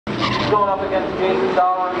Going up against Jason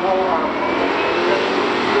Dollar and Will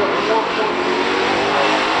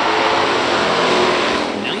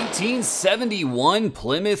 1971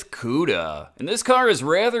 Plymouth Cuda. And this car is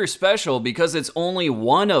rather special because it's only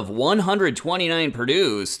one of 129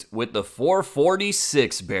 produced with the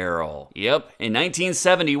 446 barrel. Yep, in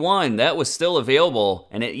 1971 that was still available,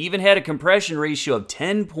 and it even had a compression ratio of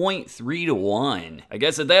 10.3 to 1. I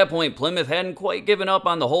guess at that point Plymouth hadn't quite given up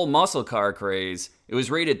on the whole muscle car craze. It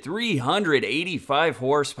was rated 385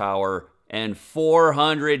 horsepower and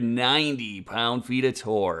 490 pound-feet of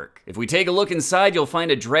torque. If we take a look inside, you'll find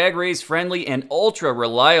a drag race friendly and ultra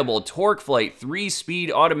reliable TorqueFlite 3-speed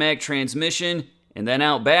automatic transmission, and then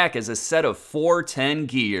out back is a set of 410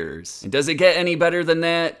 gears. And does it get any better than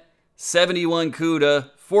that? 71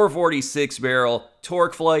 Cuda, 446 barrel,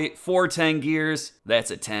 TorqueFlite, 410 gears,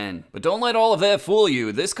 that's a 10. But don't let all of that fool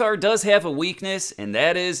you. This car does have a weakness, and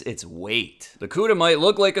that is its weight. The Cuda might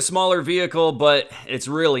look like a smaller vehicle, but it's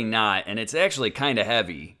really not, and it's actually kind of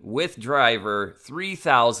heavy. With driver,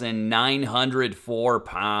 3,904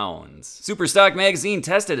 pounds. Superstock Magazine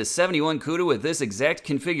tested a 71 Cuda with this exact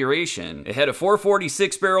configuration. It had a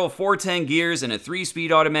 446 barrel, 410 gears, and a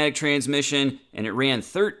 3-speed automatic transmission, and it ran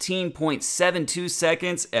 13.72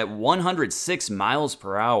 seconds at 106 miles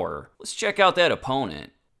per hour. Let's check out that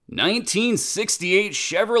opponent. 1968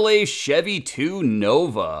 Chevrolet Chevy II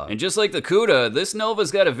Nova. And just like the Cuda, this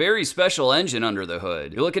Nova's got a very special engine under the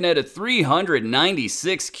hood. You're looking at a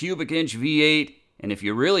 396 cubic inch V8, and if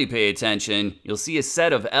you really pay attention, you'll see a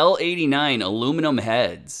set of L79 aluminum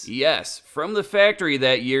heads. Yes, from the factory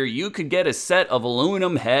that year, you could get a set of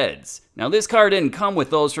aluminum heads. Now this car didn't come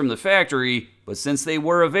with those from the factory, but since they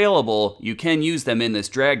were available, you can use them in this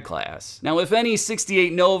drag class. Now if any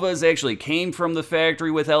 68 Novas actually came from the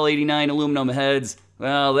factory with L89 aluminum heads,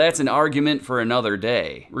 well, that's an argument for another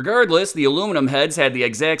day. Regardless, the aluminum heads had the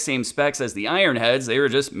exact same specs as the iron heads. They were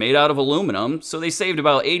just made out of aluminum, so they saved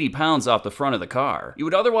about 80 pounds off the front of the car. You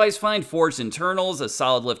would otherwise find forged internals, a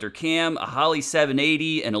solid lifter cam, a Holley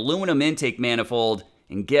 780, an aluminum intake manifold,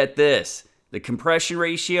 and get this, the compression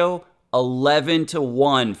ratio, 11 to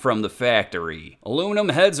 1 from the factory. Aluminum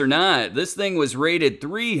heads or not, this thing was rated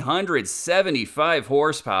 375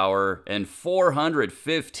 horsepower and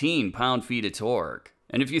 415 pound-feet of torque.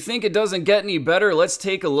 And if you think it doesn't get any better, let's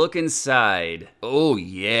take a look inside. Oh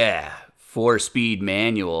yeah, 4-speed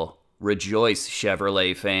manual. Rejoice,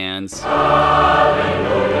 Chevrolet fans.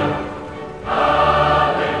 Hallelujah.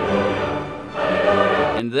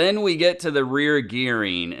 And then we get to the rear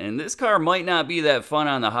gearing, and this car might not be that fun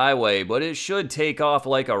on the highway, but it should take off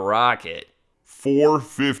like a rocket.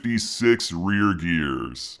 456 rear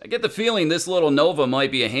gears. I get the feeling this little Nova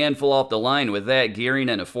might be a handful off the line with that gearing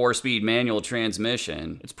and a 4-speed manual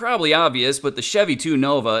transmission. It's probably obvious, but the Chevy II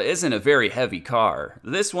Nova isn't a very heavy car.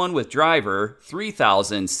 This one with driver,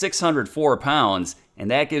 3,604 pounds, and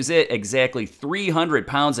that gives it exactly 300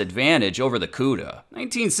 pounds advantage over the Cuda.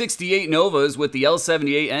 1968 Novas with the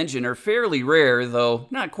L78 engine are fairly rare, though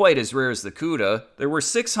not quite as rare as the Cuda. There were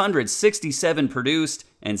 667 produced,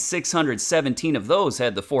 and 617 of those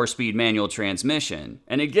had the 4-speed manual transmission.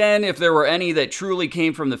 And again, if there were any that truly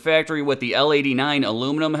came from the factory with the L89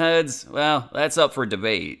 aluminum heads, well, that's up for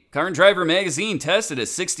debate. Car and Driver magazine tested a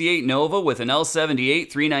 68 Nova with an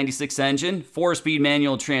L78 396 engine, 4-speed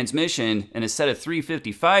manual transmission, and a set of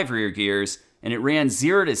 355 rear gears, and it ran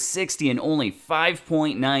 0 to 60 in only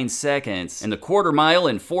 5.9 seconds, and the quarter mile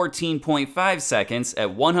in 14.5 seconds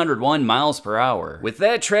at 101 miles per hour. With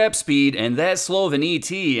that trap speed and that slow of an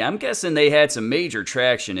ET, I'm guessing they had some major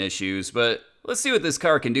traction issues, but let's see what this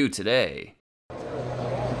car can do today.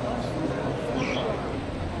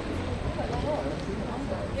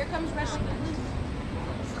 Here comes Michigan.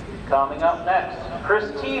 Coming up next,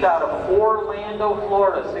 Chris Teed out of Orlando,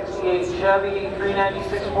 Florida, 68 Chevy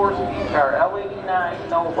 396 4-speed car, L79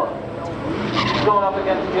 Nova. Going up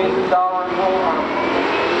against Jason Dollar and Will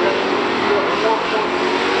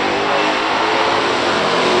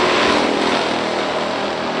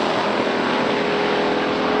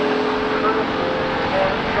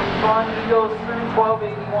He goes through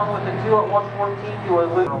 1281 with the 2 at 114 to a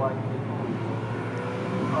little like.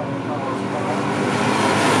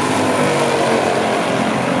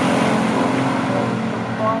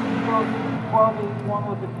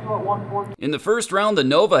 In the first round, the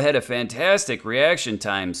Nova had a fantastic reaction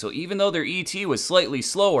time, so even though their ET was slightly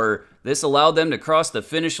slower, this allowed them to cross the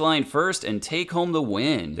finish line first and take home the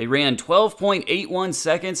win. They ran 12.81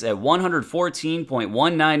 seconds at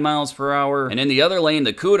 114.19 miles per hour, and in the other lane,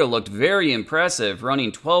 the Cuda looked very impressive,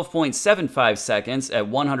 running 12.75 seconds at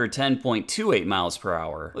 110.28 miles per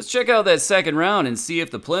hour. Let's check out that second round and see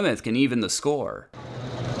if the Plymouth can even the score.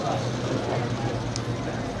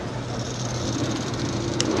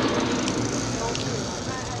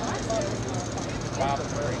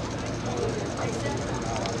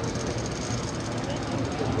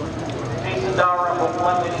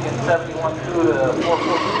 71 Cuda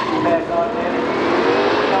 442 back on in.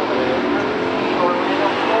 Company Orlando,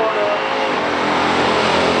 Florida.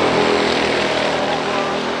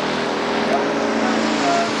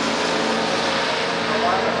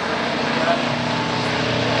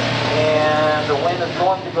 And the wind is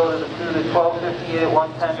going to go to the Cuda 1258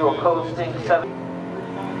 110 to a coasting 7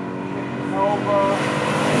 Nova.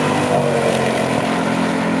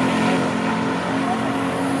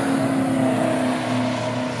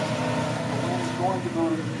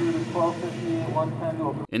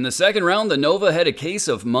 In the second round, the Nova had a case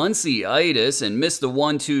of Muncie-itis and missed the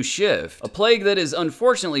 1-2 shift, a plague that is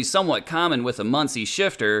unfortunately somewhat common with a Muncie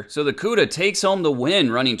shifter, so the Cuda takes home the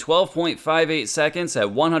win running 12.58 seconds at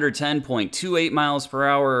 110.28 miles per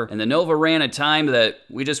hour, and the Nova ran a time that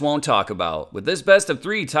we just won't talk about. With this best of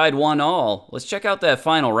 3 tied 1-all, let's check out that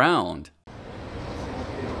final round.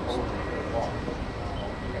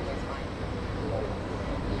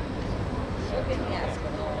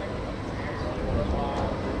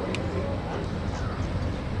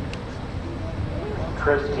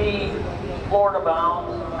 Chris T, Florida bound,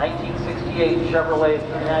 1968 Chevrolet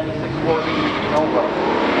 396 Nova.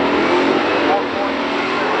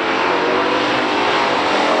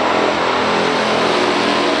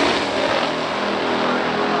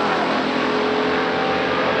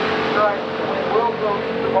 Right, the wind will go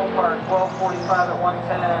to the Mopar 1245 at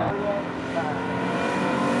 110.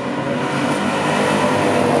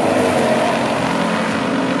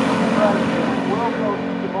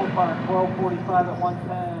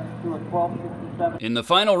 In the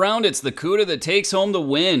final round, it's the Cuda that takes home the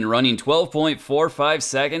win, running 12.45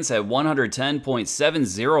 seconds at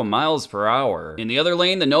 110.70 miles per hour. In the other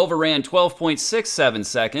lane, the Nova ran 12.67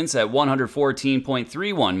 seconds at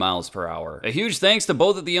 114.31 miles per hour. A huge thanks to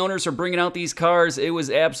both of the owners for bringing out these cars. It was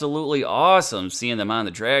absolutely awesome seeing them on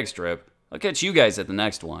the drag strip. I'll catch you guys at the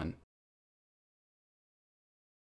next one.